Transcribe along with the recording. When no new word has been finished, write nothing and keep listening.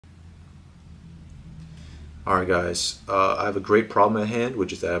Alright guys, I have a great problem at hand,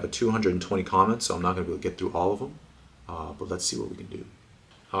 which is that I have 220 comments, so I'm not going to be able to get through all of them. But let's see what we can do.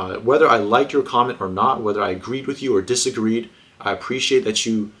 Whether I liked your comment or not, whether I agreed with you or disagreed, I appreciate that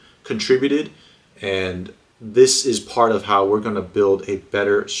you contributed, and this is part of how we're going to build a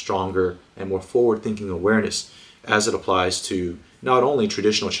better, stronger, and more forward-thinking awareness as it applies to not only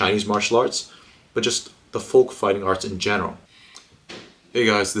traditional Chinese martial arts, but just the folk fighting arts in general. Hey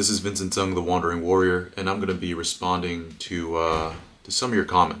guys, this is Vincent Zeng, the Wandering Warrior, and I'm going to be responding to some of your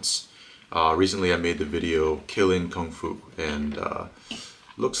comments. Recently I made the video Killing Kung Fu, and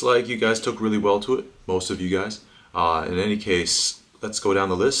looks like you guys took really well to it, most of you guys. In any case, let's go down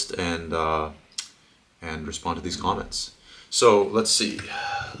the list and respond to these comments. So let's see.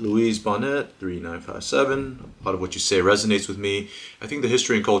 Louise Bonnet, 3957. A lot of what you say resonates with me. I think the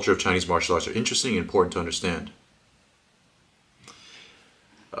history and culture of Chinese martial arts are interesting and important to understand.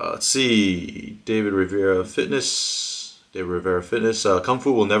 Let's see, David Rivera Fitness. Kung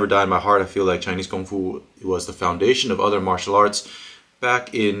Fu will never die in my heart. I feel like Chinese Kung Fu was the foundation of other martial arts.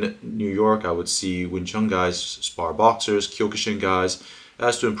 Back in New York, I would see Wing Chun guys spar boxers, Kyokushin guys,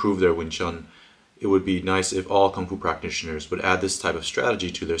 as to improve their Wing Chun. It would be nice if all Kung Fu practitioners would add this type of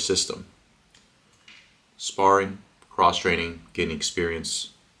strategy to their system. Sparring, cross-training, gaining experience.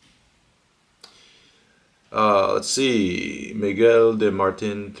 Let's see, Miguel de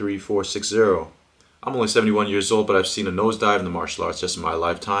Martin 3460. I'm only 71 years old, but I've seen a nosedive in the martial arts just in my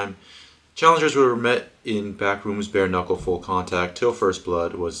lifetime. Challengers were met in back rooms, bare knuckle, full contact, till first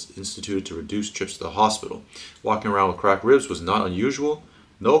blood was instituted to reduce trips to the hospital. Walking around with cracked ribs was not unusual.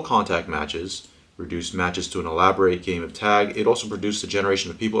 No contact matches, reduced matches to an elaborate game of tag. It also produced a generation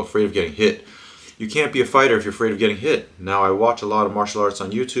of people afraid of getting hit. You can't be a fighter if you're afraid of getting hit. Now I watch a lot of martial arts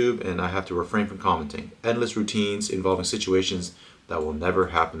on YouTube and I have to refrain from commenting. Endless routines involving situations that will never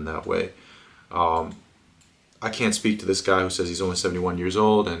happen that way. I can't speak to this guy who says he's only 71 years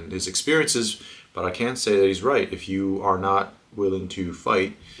old and his experiences, but I can say that he's right. If you are not willing to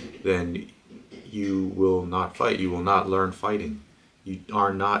fight, then you will not fight. You will not learn fighting. You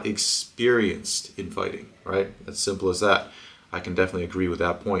are not experienced in fighting, right? As simple as that. I can definitely agree with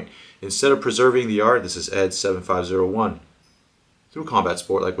that point. Instead of preserving the art, this is Ed7501, through combat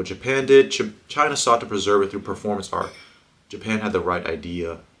sport like what Japan did, China sought to preserve it through performance art. Japan had the right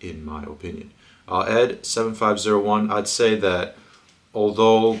idea, in my opinion. Ed7501, I'd say that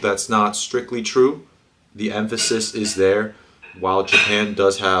although that's not strictly true, the emphasis is there. While Japan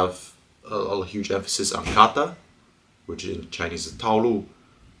does have a huge emphasis on kata, which in Chinese is taolu,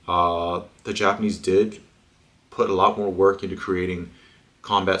 the Japanese did put a lot more work into creating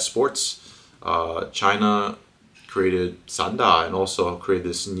combat sports. China created sanda and also created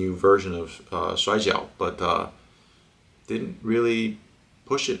this new version of shuaijiao, but didn't really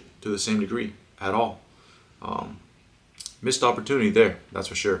push it to the same degree at all. Missed opportunity there, that's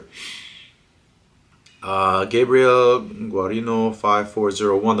for sure. Gabriel Guarino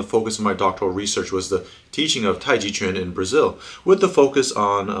 5401, the focus of my doctoral research was the teaching of Taiji Chuan in Brazil, with the focus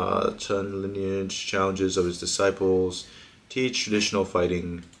on Chen lineage, challenges of his disciples, teach traditional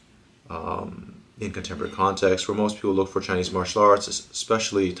fighting in contemporary context, where most people look for Chinese martial arts,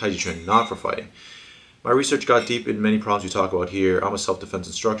 especially Taiji Chuan, not for fighting. My research got deep in many problems we talk about here. I'm a self-defense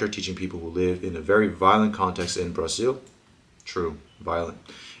instructor teaching people who live in a very violent context in Brazil. True, violent.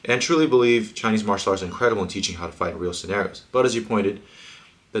 And truly believe Chinese martial arts are incredible in teaching how to fight in real scenarios. But as you pointed,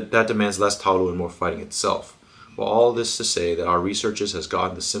 that demands less taolu and more fighting itself. Well, all this to say that our researchers has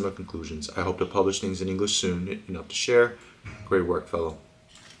gotten to similar conclusions. I hope to publish things in English soon, enough to share. Great work, fellow.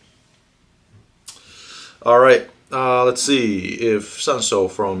 All right, let's see if Sanso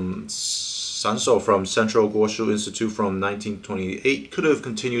from Central Guoshu Institute from 1928 could have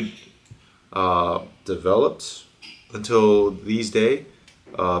continued developed until these days.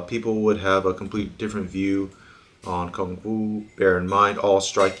 People would have a complete different view on Kung Fu. Bear in mind, all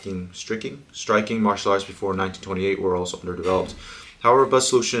striking martial arts before 1928 were also underdeveloped. However, best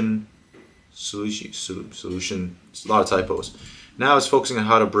solution, a lot of typos. Now it's focusing on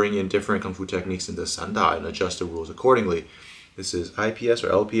how to bring in different Kung Fu techniques into Sanda and adjust the rules accordingly. This is IPS or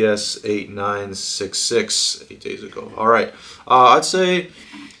LPS 8966, 8 days ago. All right, I'd say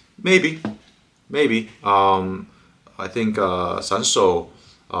maybe. I think Sanso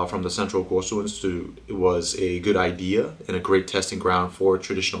from the Central Guoshu Institute was a good idea and a great testing ground for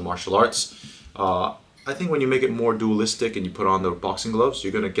traditional martial arts. I think when you make it more dualistic and you put on the boxing gloves,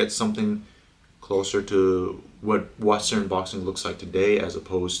 you're going to get something closer to what Western boxing looks like today, as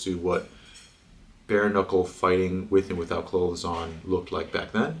opposed to what bare knuckle fighting with and without clothes on looked like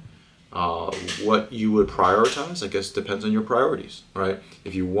back then. What you would prioritize, I guess, depends on your priorities, right?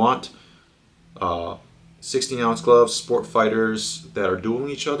 If you want 16-ounce gloves, sport fighters that are dueling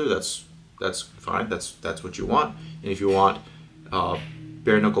each other, that's fine. That's what you want. And if you want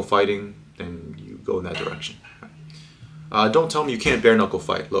bare knuckle fighting, then you go in that direction. Don't tell me you can't bare knuckle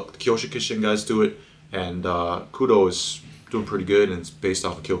fight. Look, the Kyokushin guys do it, and Kudo is doing pretty good, and it's based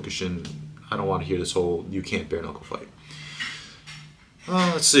off of Kyokushin. I don't want to hear this whole you can't bare knuckle fight.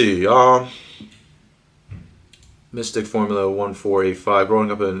 Let's see. Mystic Formula 1485.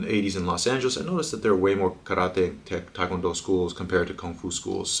 Growing up in the 80s in Los Angeles, I noticed that there are way more karate and taekwondo schools compared to kung fu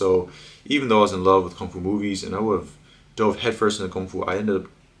schools. So even though I was in love with kung fu movies and I would have dove headfirst into kung fu, I ended up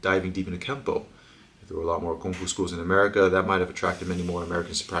diving deep into Kempo. If there were a lot more kung fu schools in America, that might have attracted many more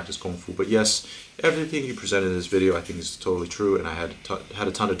Americans to practice kung fu. But yes, everything you presented in this video I think is totally true, and I had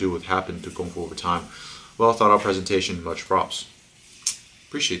a ton to do with what happened to kung fu over time. Well thought out presentation, much props.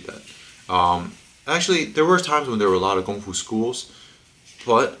 Appreciate that. Actually, there were times when there were a lot of kung fu schools,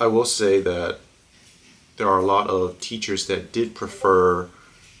 but I will say that there are a lot of teachers that did prefer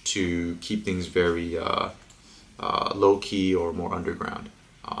to keep things very low-key or more underground.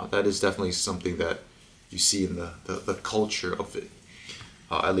 That is definitely something that you see in the culture of it,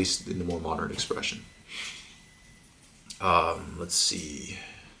 at least in the more modern expression. Let's see.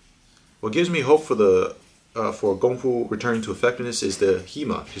 What gives me hope for Kung Fu returning to effectiveness is the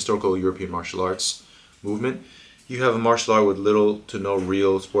HEMA, Historical European Martial Arts movement. You have a martial art with little to no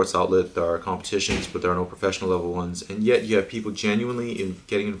real sports outlet. There are competitions, but there are no professional level ones, and yet you have people genuinely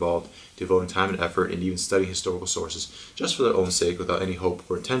getting involved, devoting time and effort, and even studying historical sources just for their own sake without any hope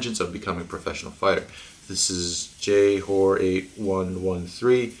or intentions of becoming a professional fighter. This is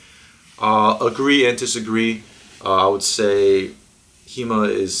JHOR8113. Agree and disagree. I would say HEMA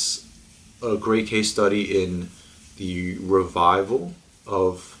is a great case study in the revival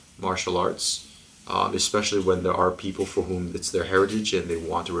of martial arts, especially when there are people for whom it's their heritage and they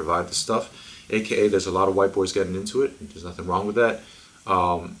want to revive the stuff. AKA, there's a lot of white boys getting into it. There's nothing wrong with that.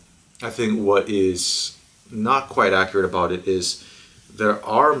 I think what is not quite accurate about it is there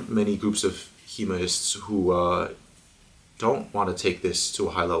are many groups of HEMAists who don't want to take this to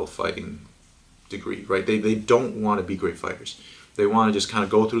a high level fighting degree, right? They don't want to be great fighters. They want to just kind of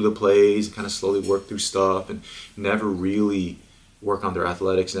go through the plays and kind of slowly work through stuff and never really work on their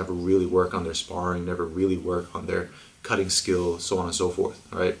athletics, never really work on their sparring, never really work on their cutting skill, so on and so forth,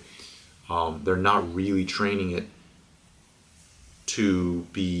 right? They're not really training it to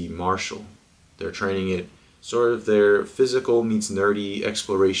be martial. They're training it sort of their physical meets nerdy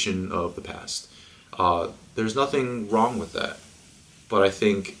exploration of the past. There's nothing wrong with that, but I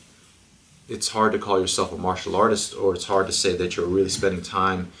think it's hard to call yourself a martial artist, or it's hard to say that you're really spending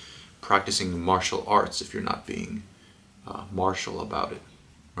time practicing martial arts if you're not being martial about it,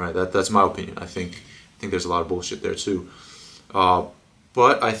 right? That's my opinion. I think there's a lot of bullshit there too,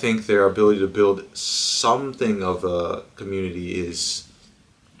 but I think their ability to build something of a community is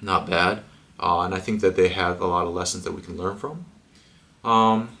not bad, and I think that they have a lot of lessons that we can learn from.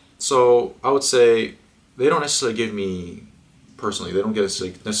 So I would say they don't necessarily give me, personally, they don't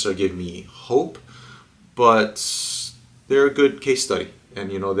necessarily give me hope, but they're a good case study, and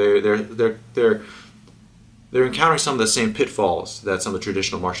you know they're encountering some of the same pitfalls that some of the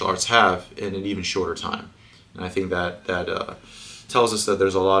traditional martial arts have in an even shorter time, and I think that tells us that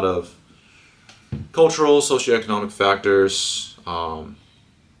there's a lot of cultural, socioeconomic factors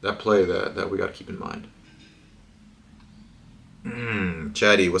that play that we got to keep in mind.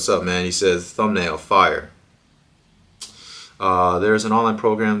 Chatty, what's up, man? He says thumbnail fire. There's an online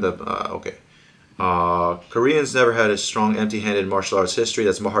program that, okay. Koreans never had a strong empty-handed martial arts history.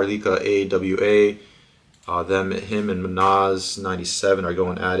 That's Maharlika AWA. Him and Manaz 97 are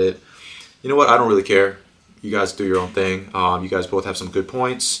going at it. You know what? I don't really care. You guys do your own thing. You guys both have some good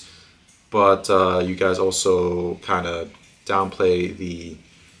points, but you guys also kind of downplay the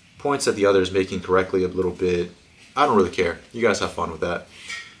points that the other is making correctly a little bit. I don't really care. You guys have fun with that.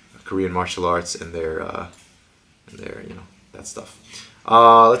 Korean martial arts and their you know, that stuff.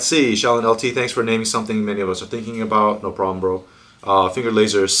 Let's see. Shaolin LT, thanks for naming something many of us are thinking about. No problem, bro. Finger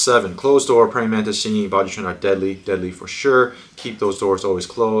Laser 7. Closed door, praying mantis, singing, body train are deadly. Deadly for sure. Keep those doors always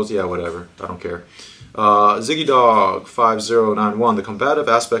closed. Yeah, whatever. I don't care. Ziggy Dog 5091. The combative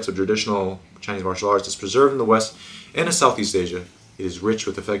aspects of traditional Chinese martial arts is preserved in the West and in Southeast Asia. It is rich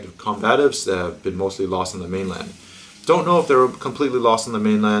with effective combatives that have been mostly lost on the mainland. Don't know if they're completely lost on the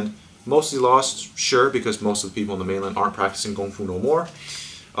mainland. Mostly lost, sure, because most of the people on the mainland aren't practicing Kung Fu no more.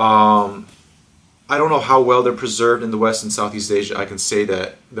 I don't know how well they're preserved in the West and Southeast Asia. I can say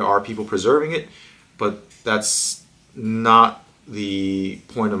that there are people preserving it, but that's not the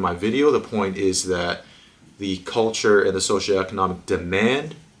point of my video. The point is that the culture and the socioeconomic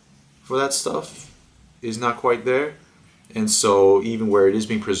demand for that stuff is not quite there. And so even where it is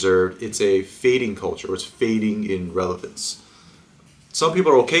being preserved, it's a fading culture, or it's fading in relevance. Some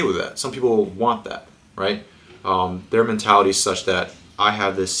people are okay with that. Some people want that, right? Their mentality is such that I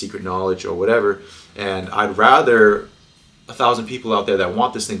have this secret knowledge or whatever, and I'd rather 1,000 people out there that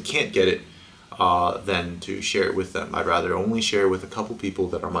want this thing can't get it than to share it with them. I'd rather only share it with a couple people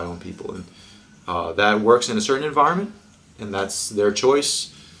that are my own people. And that works in a certain environment, and that's their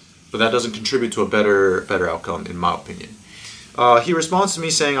choice, but that doesn't contribute to a better outcome, in my opinion. He responds to me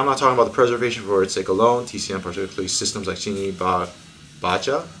saying, I'm not talking about the preservation for its sake alone. TCM, particularly systems like Chini, Baja? I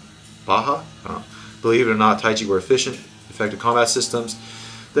don't know. Believe it or not, Tai Chi were efficient, effective combat systems.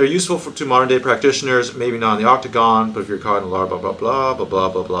 They're useful to modern day practitioners, maybe not in the octagon, but if you're caught in a lot, blah, blah, blah, blah, blah,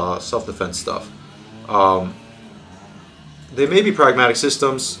 blah, blah, self-defense stuff. They may be pragmatic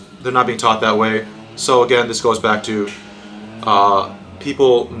systems. They're not being taught that way. So again, this goes back to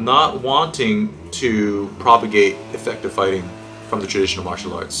people not wanting to propagate effective fighting from the traditional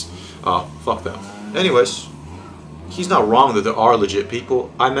martial arts. Fuck them. Anyways, he's not wrong that there are legit people.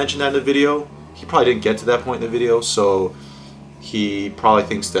 I mentioned that in the video. He probably didn't get to that point in the video, so he probably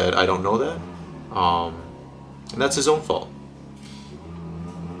thinks that I don't know that. And that's his own fault.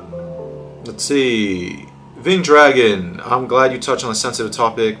 Let's see. Ving Dragon, I'm glad you touched on a sensitive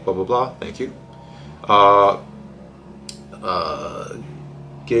topic, blah blah blah. Thank you.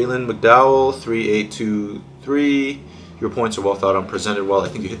 Galen McDowell 3823. Your points are well thought out and presented well. I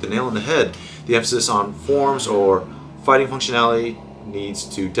think you hit the nail on the head. The emphasis on forms or fighting functionality needs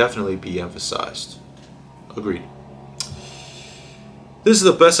to definitely be emphasized. Agreed. This is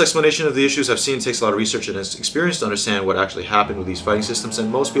the best explanation of the issues I've seen. It takes a lot of research and experience to understand what actually happened with these fighting systems,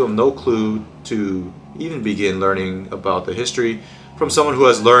 and most people have no clue to even begin learning about the history. From someone who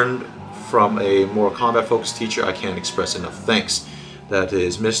has learned from a more combat-focused teacher, I can't express enough thanks. That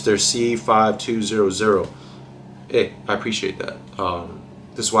is Mr. C5200. Hey, I appreciate that.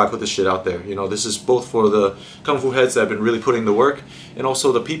 This is why I put this shit out there. You know, this is both for the Kung Fu heads that have been really putting the work, and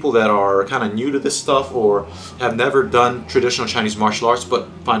also the people that are kind of new to this stuff or have never done traditional Chinese martial arts but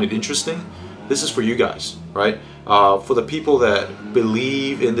find it interesting. This is for you guys, right? For the people that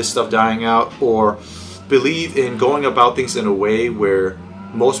believe in this stuff dying out, or believe in going about things in a way where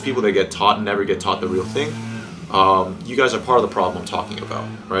most people that get taught never get taught the real thing. You guys are part of the problem I'm talking about,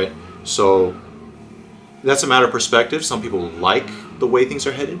 right? So that's a matter of perspective. Some people like the way things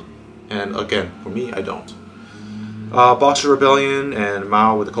are headed, and again, for me, I don't. Boxer Rebellion and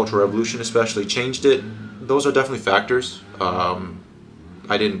Mao with the Cultural Revolution especially changed it. Those are definitely factors.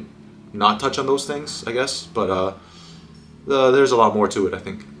 I didn't not touch on those things, I guess, but there's a lot more to it, I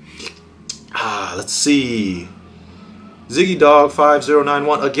think. Let's see. Ziggy Dog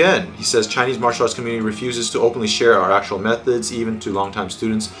 5091 again. He says Chinese martial arts community refuses to openly share our actual methods, even to longtime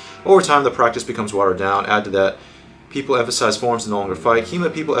students. Over time, the practice becomes watered down. Add to that, people emphasize forms and no longer fight. Kima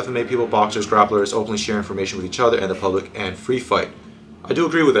people, FMA people, boxers, grapplers openly share information with each other and the public and free fight. I do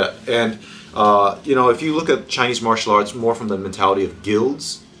agree with that. And you know, if you look at Chinese martial arts more from the mentality of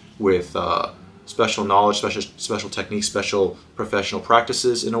guilds with special knowledge, special techniques, special professional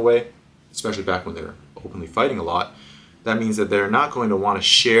practices in a way, especially back when they're openly fighting a lot, that means that they're not going to want to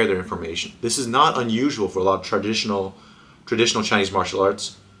share their information. This is not unusual for a lot of traditional Chinese martial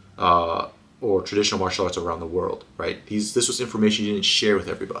arts or traditional martial arts around the world, right? This was information you didn't share with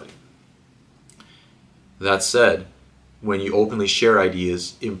everybody. That said, when you openly share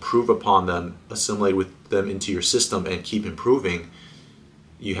ideas, improve upon them, assimilate with them into your system, and keep improving,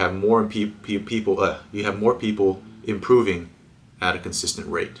 you have more people improving at a consistent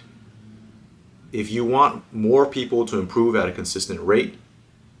rate. If you want more people to improve at a consistent rate,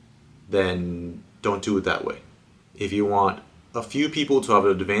 then don't do it that way. If you want a few people to have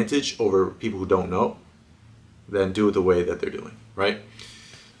an advantage over people who don't know, then do it the way that they're doing, right?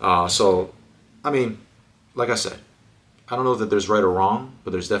 So, I mean, like I said, I don't know that there's right or wrong,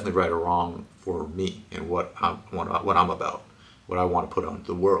 but there's definitely right or wrong for me and what I'm about, what I want to put out into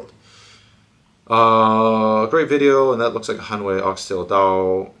the world. Great video, and that looks like a Hanwei Oxtail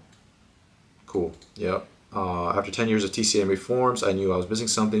Dao. Cool. Yeah. After 10 years of TCM reforms, I knew I was missing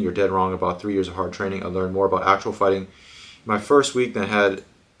something. You're dead wrong. About 3 years of hard training, I learned more about actual fighting my first week than I had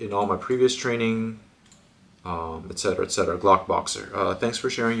in all my previous training, etc., etc. Glock Boxer. Thanks for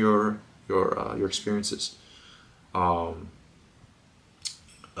sharing your experiences. Gray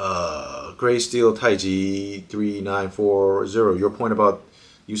Steel Taiji 3940. Your point about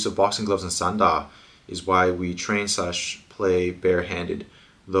use of boxing gloves and sanda is why we train / play barehanded.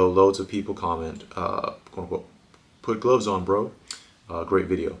 Though loads of people comment, quote unquote, put gloves on, bro. Great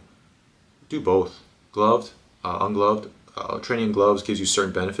video. Do both. Gloved, ungloved. Training in gloves gives you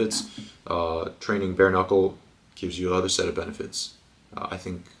certain benefits. training bare knuckle gives you another set of benefits. I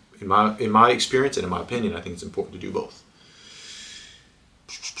think, in my experience and in my opinion, I think it's important to do both.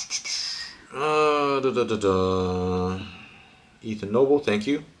 Ethan Noble, thank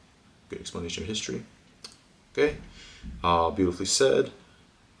you. Good explanation of history. Okay, beautifully said.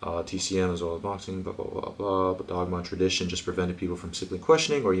 TCM as well as boxing, blah, blah, blah, blah. But dogma and tradition just prevented people from simply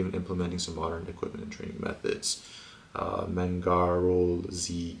questioning or even implementing some modern equipment and training methods. Mangarol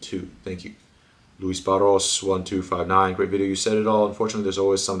Z2, thank you. Luis Barros 1259, great video, you said it all. Unfortunately, there's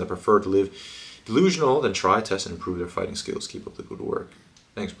always some that prefer to live delusional than try, test, and improve their fighting skills. Keep up the good work.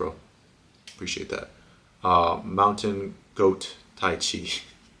 Thanks, bro. Appreciate that. Mountain Goat Tai Chi,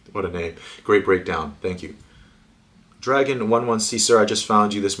 what a name. Great breakdown, thank you. Dragon11C, sir, I just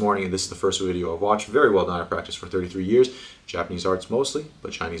found you this morning, and this is the first video I've watched. Very well done. I practiced for 33 years. Japanese arts mostly,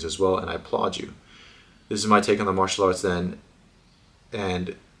 but Chinese as well, and I applaud you. This is my take on the martial arts then,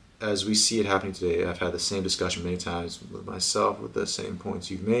 and as we see it happening today, I've had the same discussion many times with myself with the same points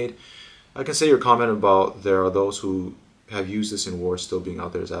you've made. I can say your comment about there are those who have used this in war still being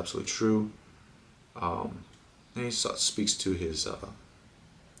out there is absolutely true. And he speaks to his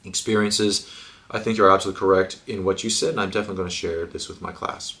experiences. I think you're absolutely correct in what you said, and I'm definitely going to share this with my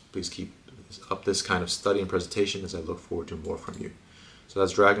class. Please keep up this kind of study and presentation as I look forward to more from you. So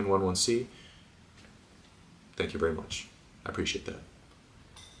that's Dragon11C. Thank you very much. I appreciate that.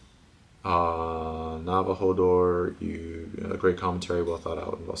 Navahodor, great commentary, well thought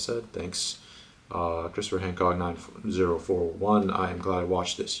out and well said. Thanks. Christopher Hancock 9041. I am glad I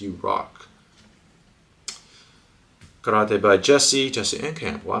watched this. You rock. Karate by Jesse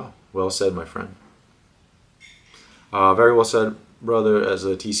Enkamp. Wow. Well said, my friend. Very well said, brother. As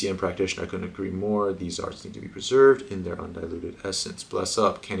a TCM practitioner, I couldn't agree more. These arts need to be preserved in their undiluted essence. Bless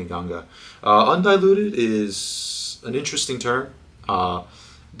up, Kenny Ganga. Undiluted is an interesting term.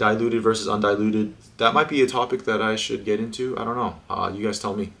 Diluted versus undiluted. That might be a topic that I should get into. I don't know. You guys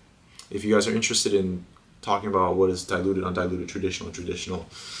tell me. If you guys are interested in talking about what is diluted, undiluted, traditional,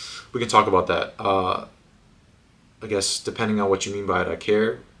 we can talk about that. I guess depending on what you mean by it, I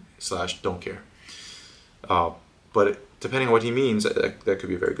care / don't care. But depending on what he means, that could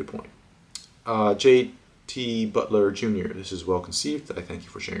be a very good point. J.T. Butler Jr., this is well conceived. I thank you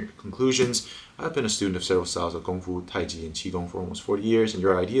for sharing your conclusions. I've been a student of several styles of Kung Fu, Tai Chi, and Qigong for almost 40 years, and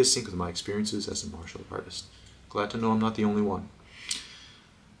your ideas sync with my experiences as a martial artist. Glad to know I'm not the only one.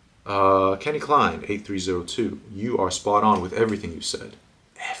 Kenny Klein, 8302, you are spot on with everything you said.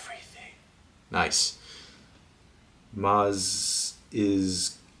 Everything. Nice. Maz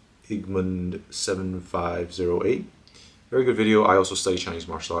is Igmund 7508. Very good video. I also studied Chinese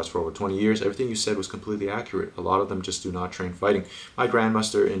martial arts for over 20 years. Everything you said was completely accurate. A lot of them just do not train fighting. My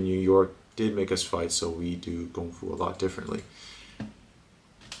grandmaster in New York did make us fight, so we do Kung Fu a lot differently.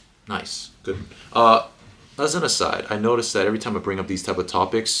 Nice. Good. As an aside, I noticed that every time I bring up these type of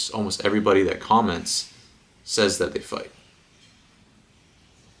topics, almost everybody that comments says that they fight.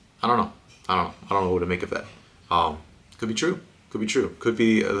 I don't know. I don't know what to make of that. Could be true. Could be true. Could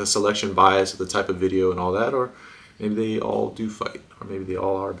be the selection bias of the type of video and all that, or maybe they all do fight, or maybe they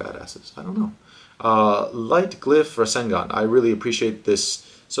all are badasses. I don't know. Light Glyph Rasengan, I really appreciate this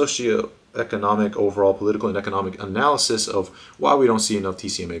socioeconomic, overall political and economic analysis of why we don't see enough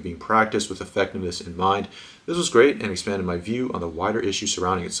TCMA being practiced with effectiveness in mind. This was great and expanded my view on the wider issues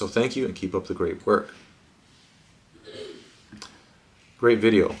surrounding it. So thank you and keep up the great work. Great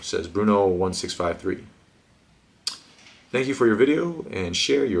video, says Bruno1653. Thank you for your video and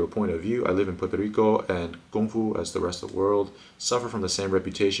share your point of view. I live in Puerto Rico and Kung Fu, as the rest of the world, suffer from the same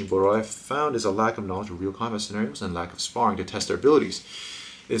reputation, but what I've found is a lack of knowledge of real combat scenarios and lack of sparring to test their abilities.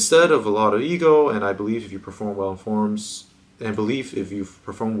 Instead of a lot of ego, and I believe if you perform well in forms, you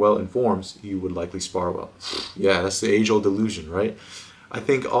would likely spar well. Yeah, that's the age-old delusion, right? I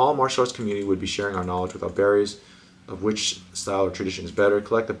think all martial arts community would be sharing our knowledge without barriers of which style or tradition is better,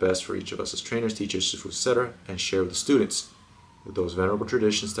 collect the best for each of us as trainers, teachers, etc., and share with the students with those venerable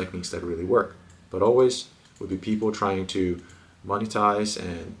traditions, techniques that really work. But always would be people trying to monetize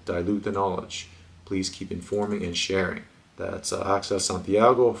and dilute the knowledge. Please keep informing and sharing. That's Access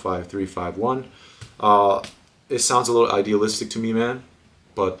Santiago 5351. It sounds a little idealistic to me, man,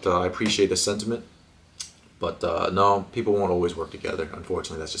 but I appreciate the sentiment. But no, people won't always work together.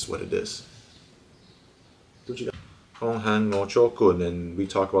 Unfortunately, that's just what it is. Konghan no Chokun, and we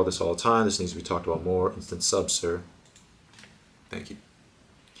talk about this all the time. This needs to be talked about more. Instant sub, sir. Thank you.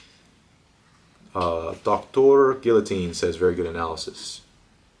 Dr. Guillotine says, very good analysis.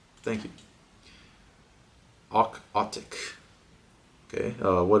 Thank you. Otic. Okay,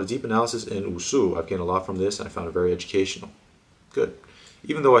 what a deep analysis in Usu. I've gained a lot from this and I found it very educational. Good.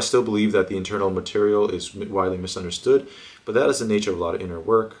 even though I still believe that the internal material is widely misunderstood, but that is the nature of a lot of inner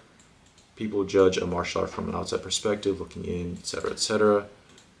work. People judge a martial art from an outside perspective, looking in, etc., etc.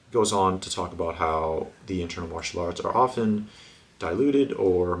 Goes on to talk about how the internal martial arts are often diluted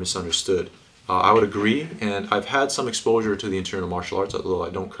or misunderstood. I would agree, and I've had some exposure to the internal martial arts, although I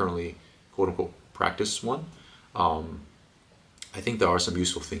don't currently, quote-unquote, practice one. I think there are some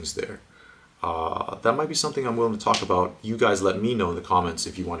useful things there. That might be something I'm willing to talk about. You guys let me know in the comments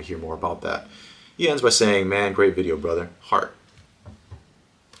if you want to hear more about that. He ends by saying, man, great video, brother. Heart.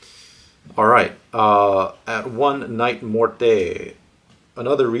 All right. At One Night Morte.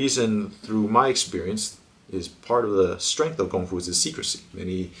 Another reason, through my experience, is part of the strength of Kung Fu is its secrecy.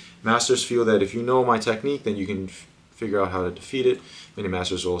 Many masters feel that if you know my technique, then you can figure out how to defeat it. Many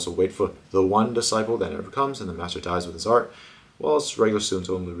masters will also wait for the one disciple that never comes, and the master dies with his art, whilst regular students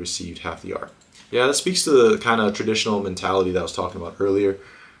only received half the art. Yeah, that speaks to the kind of traditional mentality that I was talking about earlier.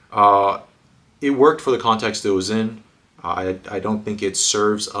 It worked for the context it was in. I don't think it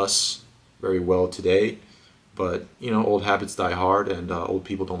serves us very well today, but you know, old habits die hard, and old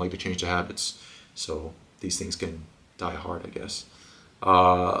people don't like to change their habits, so these things can die hard, I guess.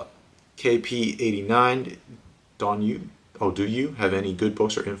 KP89, do you have any good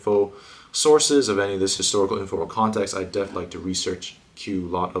books or info sources of any of this historical info or context? I'd definitely like to research Q a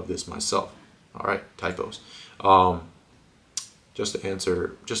lot of this myself. All right, typos. Just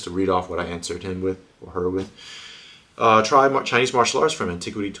to read off what I answered him with, or her with. Try Chinese Martial Arts from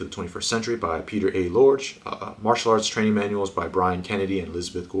Antiquity to the 21st Century by Peter A. Lorge. Martial Arts Training Manuals by Brian Kennedy and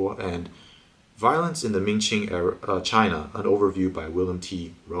Elizabeth Guo. And Violence in the Mingqing Era, China, an overview by Willem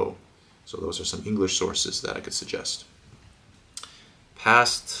T. Rowe. So those are some English sources that I could suggest.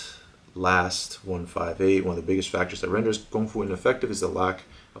 Last 158, one of the biggest factors that renders Kung Fu ineffective is the lack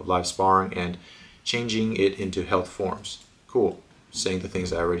of live sparring and changing it into health forms. Cool. Saying the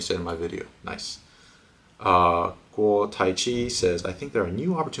things I already said in my video. Nice. Guo Tai Chi says, I think there are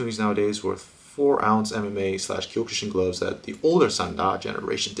new opportunities nowadays with 4-ounce MMA/Kyokushin gloves that the older Sanda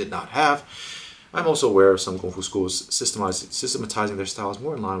generation did not have. I'm also aware of some Kung Fu schools systematizing their styles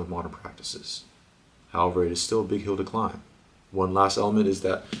more in line with modern practices. However, it is still a big hill to climb. One last element is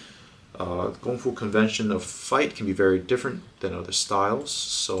that the Kung Fu convention of fight can be very different than other styles,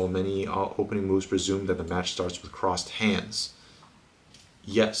 so many opening moves presume that the match starts with crossed hands.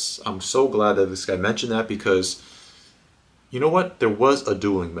 Yes, I'm so glad that this guy mentioned that, because you know what? There was a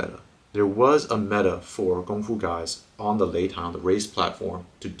dueling meta. There was a meta for Kung Fu guys on the Lei Tai, on the raised platform,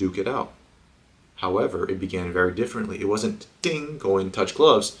 to duke it out. However, it began very differently. It wasn't ding, go in, touch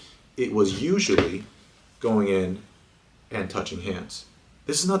gloves. It was usually going in and touching hands.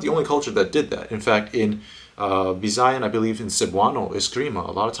 This is not the only culture that did that. In fact, in Visayan, I believe in Cebuano, Eskrima,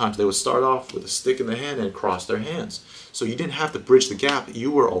 a lot of times they would start off with a stick in the hand and cross their hands. So you didn't have to bridge the gap.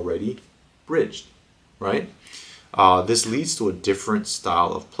 You were already bridged, right? This leads to a different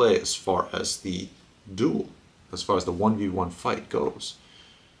style of play as far as the duel, as far as the 1v1 fight goes.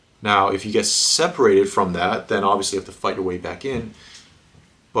 Now, if you get separated from that, then obviously you have to fight your way back in.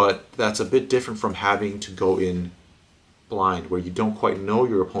 But that's a bit different from having to go in blind, where you don't quite know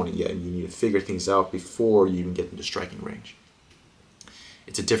your opponent yet and you need to figure things out before you even get into striking range.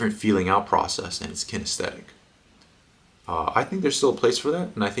 It's a different feeling out process, and it's kinesthetic. I think there's still a place for that,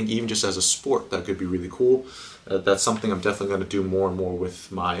 and I think even just as a sport, that could be really cool. That's something I'm definitely going to do more and more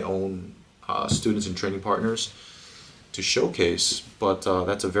with my own students and training partners to showcase, but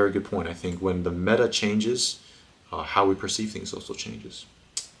that's a very good point. I think when the meta changes, how we perceive things also changes.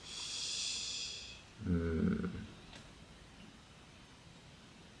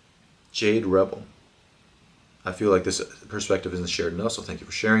 Jade Rebel. I feel like this perspective isn't shared enough, so thank you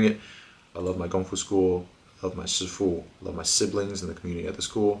for sharing it. I love my Kung Fu school, I love my Shifu, I love my siblings and the community at the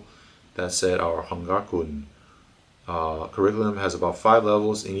school. That said, our Hangakun curriculum has about 5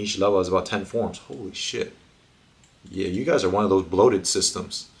 levels, and each level has about 10 forms. Holy shit. Yeah, you guys are one of those bloated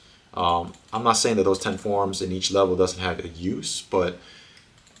systems. I'm not saying that those 10 forms in each level doesn't have a use, but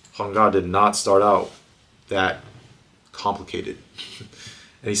Hanga did not start out that complicated.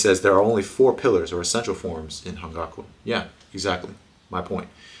 And he says there are only 4 pillars or essential forms in Hangaku. Yeah, exactly. My point.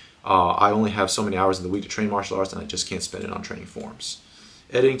 I only have so many hours in the week to train martial arts, and I just can't spend it on training forms.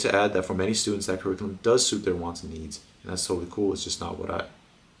 Editing to add that for many students, that curriculum does suit their wants and needs, and that's totally cool. It's just not what I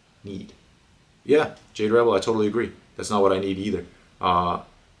need. Yeah, Jade Rebel, I totally agree. That's not what I need either. I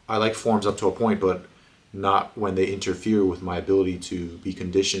like forms up to a point, but not when they interfere with my ability to be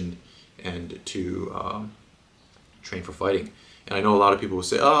conditioned and to train for fighting. And I know a lot of people will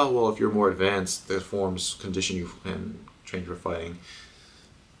say, oh, well, if you're more advanced, the forms condition you and train for fighting.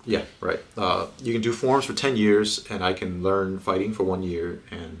 Yeah, right. You can do forms for 10 years, and I can learn fighting for 1 year,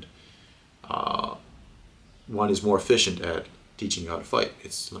 and one is more efficient at teaching you how to fight.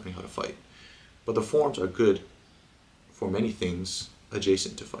 It's learning how to fight. But the forms are good for many things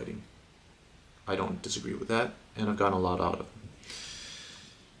adjacent to fighting. I don't disagree with that, and I've gotten a lot out of them.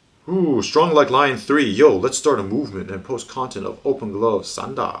 Ooh, Strong Like Lion 3. Yo, let's start a movement and post content of open glove,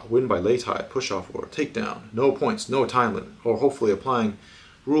 sanda, win by lei tai, push off or takedown, no points, no time limit, or hopefully applying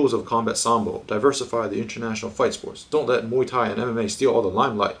rules of combat sambo, diversify the international fight sports. Don't let Muay Thai and MMA steal all the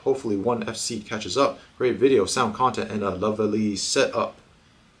limelight. Hopefully ONE FC catches up. Great video, sound content, and a lovely setup.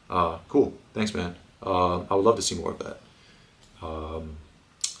 Cool. Thanks, man. I would love to see more of that.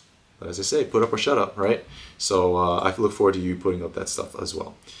 But as I say, put up or shut up, right? So I look forward to you putting up that stuff as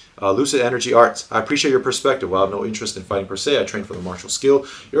well. Lucid Energy Arts. I appreciate your perspective. While I have no interest in fighting per se, I train for the martial skill.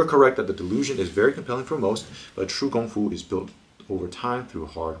 You're correct that the delusion is very compelling for most, but true Kung Fu is built over time through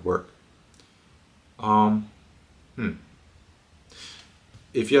hard work.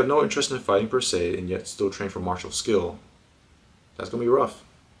 If you have no interest in fighting per se and yet still train for martial skill, that's gonna be rough.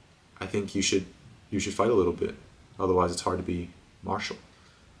 I think you should fight a little bit. Otherwise, it's hard to be martial,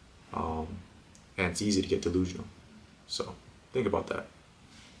 and it's easy to get delusional. So think about that.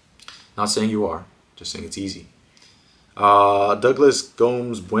 Not saying you are, just saying it's easy. Douglas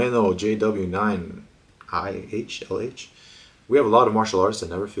Gomes Bueno JW9IHLH. We have a lot of martial artists that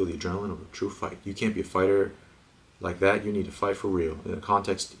never feel the adrenaline of a true fight. You can't be a fighter like that. You need to fight for real. In a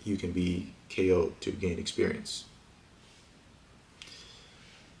context, you can be KO'd to gain experience.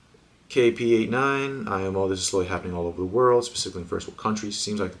 KP89, IMO, this is slowly happening all over the world, specifically in first world countries.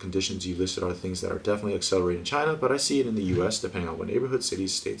 Seems like the conditions you listed are the things that are definitely accelerating in China, but I see it in the US, depending on what neighborhood,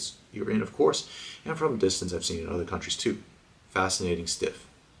 cities, states you're in, of course, and from a distance I've seen it in other countries too. Fascinating stiff.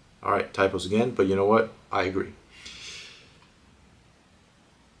 All right, typos again, but you know what? I agree.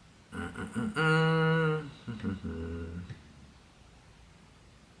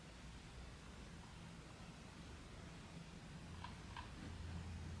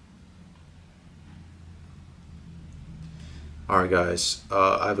 Alright guys,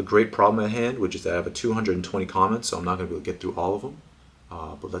 I have a great problem at hand, which is that I have 220 comments, so I'm not going to be able to get through all of them,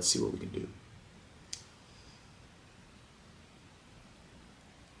 but let's see what we can do.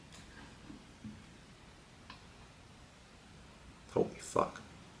 Holy fuck.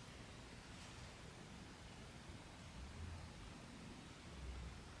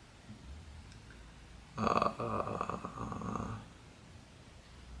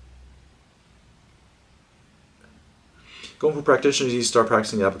 Kung Fu practitioners need to start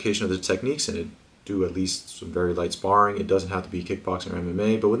practicing the application of the techniques and do at least some very light sparring. It doesn't have to be kickboxing or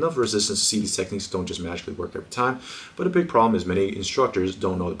MMA, but with enough resistance to see these techniques don't just magically work every time. But a big problem is many instructors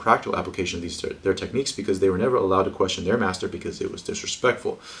don't know the practical application of their techniques because they were never allowed to question their master because it was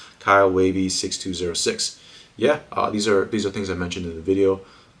disrespectful. Kyle Wavy 6206. Yeah, these are things I mentioned in the video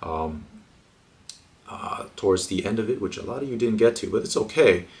towards the end of it, which a lot of you didn't get to, but it's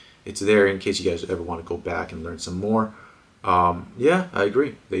okay. It's there in case you guys ever want to go back and learn some more. Yeah, I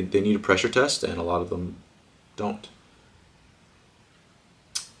agree. They need a pressure test, and a lot of them don't.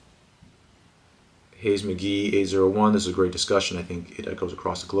 Hayes McGee 801. This is a great discussion. I think it echoes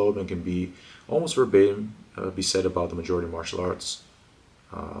across the globe and can be almost verbatim be said about the majority of martial arts.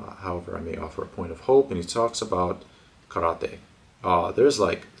 However, I may offer a point of hope, and he talks about karate. There's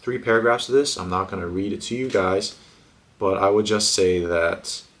like 3 paragraphs of this. I'm not going to read it to you guys, but I would just say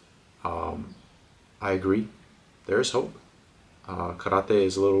that I agree. There's hope. Karate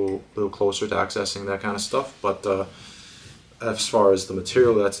is a little closer to accessing that kind of stuff, but as far as the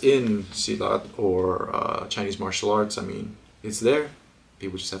material that's in Silat or Chinese martial arts, I mean, it's there.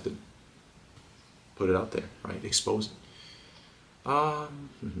 People just have to put it out there, right? Expose it. Let's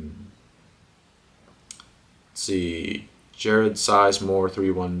see. Jared Sizemore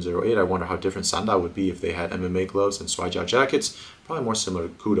 3108. I wonder how different Sanda would be if they had MMA gloves and Swijiao jackets. Probably more similar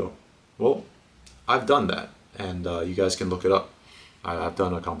to Kudo. Well, I've done that, and you guys can look it up. I've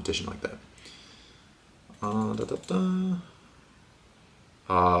done a competition like that.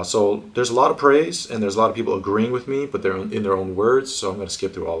 So there's a lot of praise, and there's a lot of people agreeing with me, but they're in their own words, so I'm going to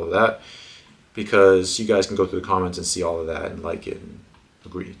skip through all of that, because you guys can go through the comments and see all of that and like it and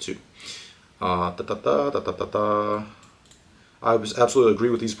agree too. I absolutely agree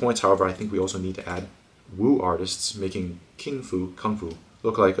with these points. However, I think we also need to add Wu artists making Kung Fu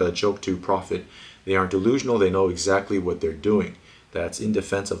look like a joke to profit. They aren't delusional. They know exactly what they're doing. That's in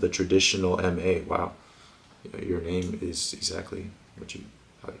defense of the traditional MA. Wow, your name is exactly what you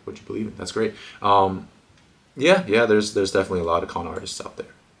believe in. That's great. Yeah. There's definitely a lot of con artists out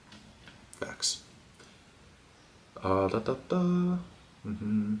there. Facts.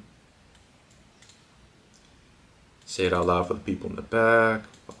 Say it out loud for the people in the back.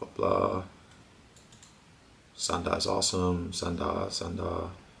 Blah, blah, blah. Sanda is awesome. Sanda, Sanda.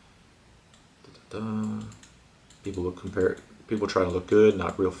 Da, da, da. People try to look good,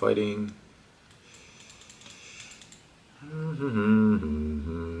 not real fighting.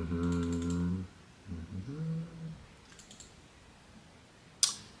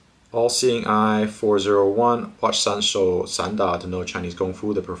 All-Seeing Eye 401. Watch Sansho Sanda to know Chinese Kung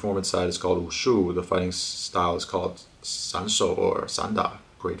Fu. The performance side is called Wushu. The fighting style is called Sansho or Sanda.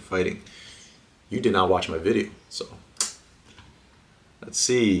 Great fighting. You did not watch my video, so let's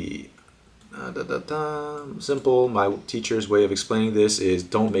see. Simple. My teacher's way of explaining this is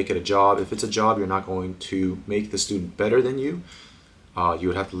don't make it a job. If it's a job, you're not going to make the student better than you. You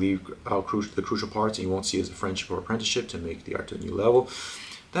would have to leave out the crucial parts, and you won't see it as a friendship or apprenticeship to make the art to a new level.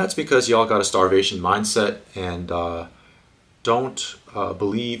 That's because y'all got a starvation mindset and don't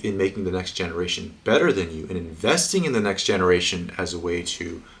believe in making the next generation better than you and investing in the next generation as a way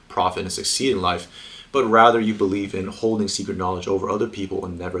to profit and succeed in life, but rather you believe in holding secret knowledge over other people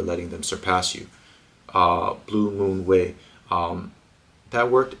and never letting them surpass you. Blue Moon Way. That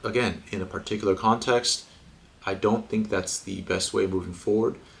worked, again, in a particular context. I don't think that's the best way moving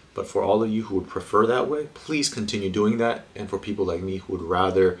forward. But for all of you who would prefer that way, please continue doing that. And for people like me who would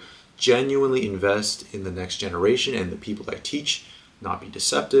rather genuinely invest in the next generation and the people that I teach, not be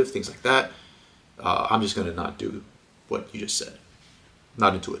deceptive, things like that, I'm just going to not do what you just said.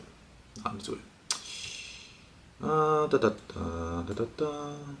 Not into it. Not into it.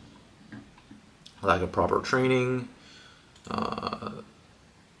 Lack of proper training.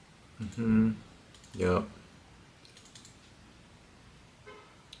 Yep.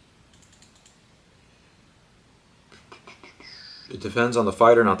 It depends on the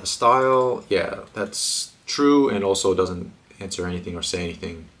fighter, not the style. Yeah, that's true, and also doesn't answer anything or say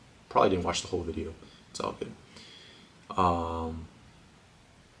anything. Probably didn't watch the whole video. It's all good.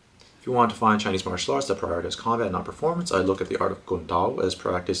 If you want to find Chinese martial arts that prioritize combat, not performance, I look at the art of Gong Dao as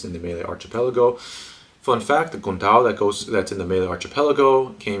practiced in the Malay Archipelago. Fun fact, the Gong Dao that's in the Malay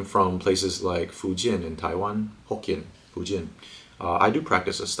Archipelago came from places like Fujian in Taiwan, Hokkien, Fujian. I do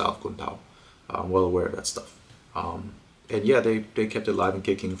practice a style of Gong Dao. I'm well aware of that stuff. And yeah, they kept it alive and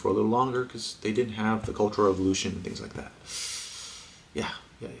kicking for a little longer because they didn't have the Cultural Revolution and things like that. Yeah.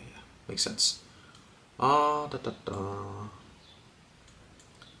 Makes sense.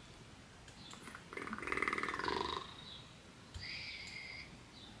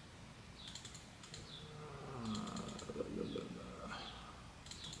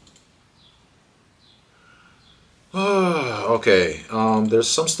 Okay, there's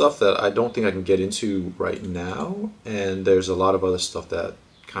some stuff that I don't think I can get into right now, and there's a lot of other stuff that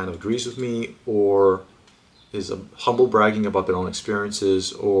kind of agrees with me or is a humble bragging about their own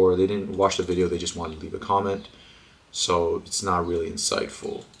experiences, or they didn't watch the video, they just wanted to leave a comment, so it's not really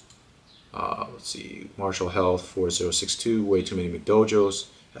insightful. Let's see, Martial Health 4062, way too many McDojos.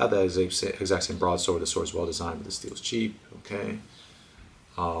 Had that exact same broadsword, the sword's well designed, but the steel's cheap. Okay.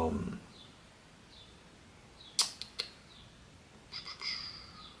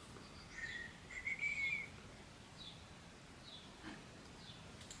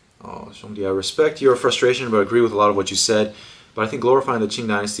 I respect your frustration, but agree with a lot of what you said. But I think glorifying the Qing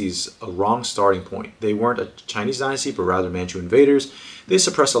dynasty is a wrong starting point. They weren't a Chinese dynasty, but rather Manchu invaders. They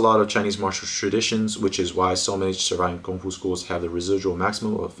suppressed a lot of Chinese martial traditions, which is why so many surviving Kung Fu schools have the residual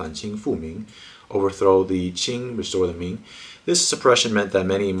maximum of Fan Qing Fu Ming, overthrow the Qing, restore the Ming. This suppression meant that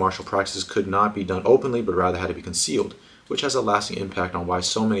many martial practices could not be done openly, but rather had to be concealed, which has a lasting impact on why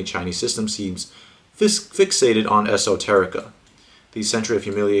so many Chinese systems seems fixated on esoterica. The century of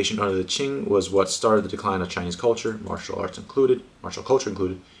humiliation under the Qing was what started the decline of Chinese culture, martial culture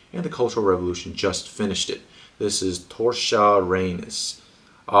included, and the Cultural Revolution just finished it. This is Torsha Reynes.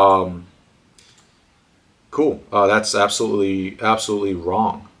 Cool. That's absolutely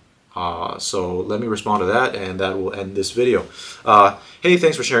wrong. So let me respond to that, and that will end this video. Hey,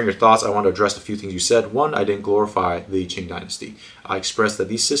 thanks for sharing your thoughts. I want to address a few things you said. One, I didn't glorify the Qing dynasty. I expressed that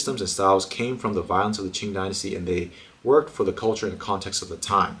these systems and styles came from the violence of the Qing dynasty, and they worked for the culture and the context of the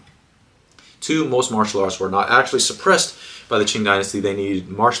time. Two, most martial arts were not actually suppressed by the Qing dynasty. They needed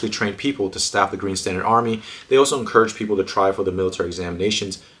martially trained people to staff the Green Standard Army. They also encouraged people to try for the military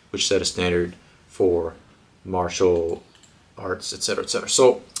examinations, which set a standard for martial arts, etc., etc.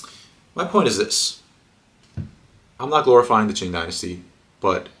 So my point is this. I'm not glorifying the Qing dynasty,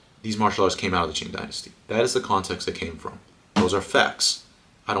 but these martial arts came out of the Qing dynasty. That is the context they came from. Those are facts.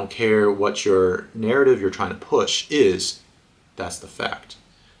 I don't care what your narrative you're trying to push is, that's the fact.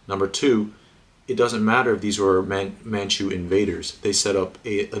 Number two, it doesn't matter if these were Manchu invaders. They set up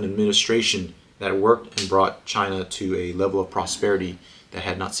an administration that worked and brought China to a level of prosperity that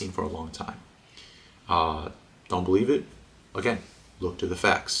had not seen for a long time. Don't believe it? Again, look to the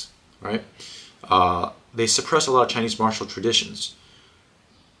facts, right? They suppress a lot of Chinese martial traditions.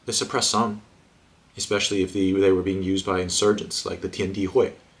 They suppress some, especially if they were being used by insurgents like the Tiandi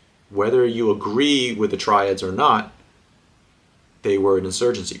Hui. Whether you agree with the triads or not, they were an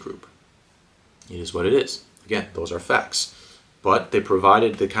insurgency group. It is what it is. Again, those are facts. But they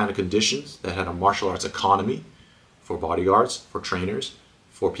provided the kind of conditions that had a martial arts economy for bodyguards, for trainers,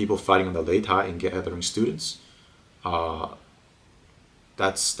 for people fighting on the Leitai and gathering students.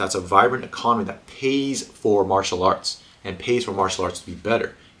 That's a vibrant economy that pays for martial arts and pays for martial arts to be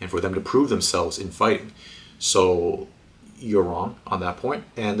better and for them to prove themselves in fighting. So you're wrong on that point.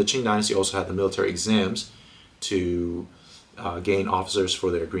 And the Qing Dynasty also had the military exams to gain officers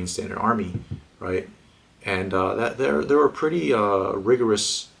for their Green Standard Army, right? And that there were pretty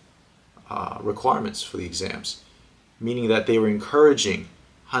rigorous requirements for the exams, meaning that they were encouraging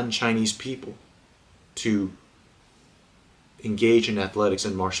Han Chinese people to engage in athletics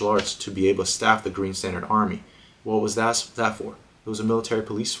and martial arts to be able to staff the Green Standard Army. What was that for? It was a military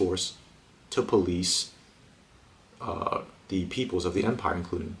police force to police the peoples of the empire,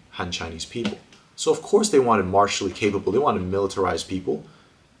 including Han Chinese people. So of course they wanted martially capable, they wanted militarized people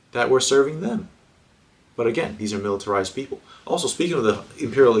that were serving them. But again, these are militarized people. Also, speaking of the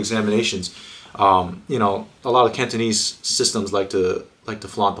imperial examinations, you know, a lot of Cantonese systems like to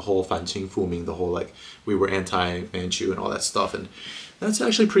flaunt the whole Fan Qing Fu Ming, the whole like we were anti-Manchu and all that stuff, and that's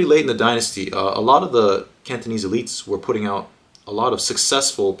actually pretty late in the dynasty. A lot of the Cantonese elites were putting out a lot of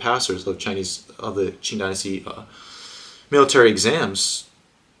successful passers of the Qing Dynasty military exams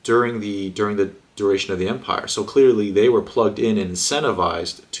during the duration of the empire. So clearly they were plugged in and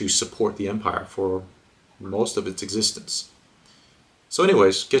incentivized to support the empire for most of its existence. So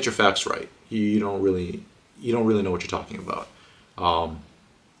anyways, get your facts right. You don't really know what you're talking about.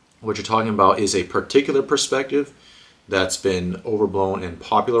 What you're talking about is a particular perspective that's been overblown and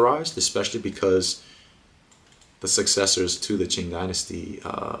popularized, especially because the successors to the Qing Dynasty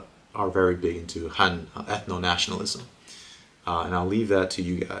are very big into Han ethno-nationalism. And I'll leave that to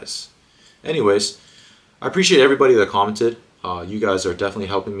you guys. Anyways, I appreciate everybody that commented. You guys are definitely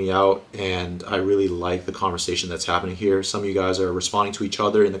helping me out, and I really like the conversation that's happening here. Some of you guys are responding to each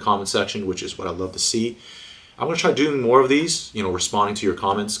other in the comment section, which is what I love to see. I'm going to try doing more of these, you know, responding to your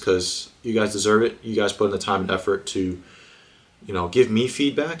comments, because you guys deserve it. You guys put in the time and effort to, you know, give me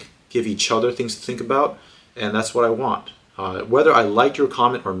feedback, give each other things to think about, and that's what I want. Whether I liked your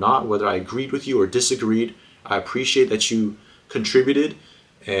comment or not, whether I agreed with you or disagreed, I appreciate that you contributed,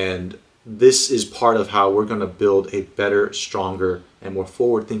 and this is part of how we're going to build a better, stronger, and more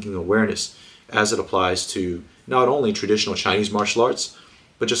forward-thinking awareness as it applies to not only traditional Chinese martial arts,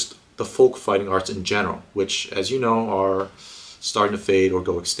 but just the folk fighting arts in general, which, as you know, are starting to fade or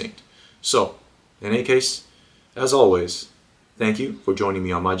go extinct. So, in any case, as always, thank you for joining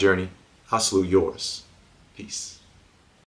me on my journey. I salute yours. Peace.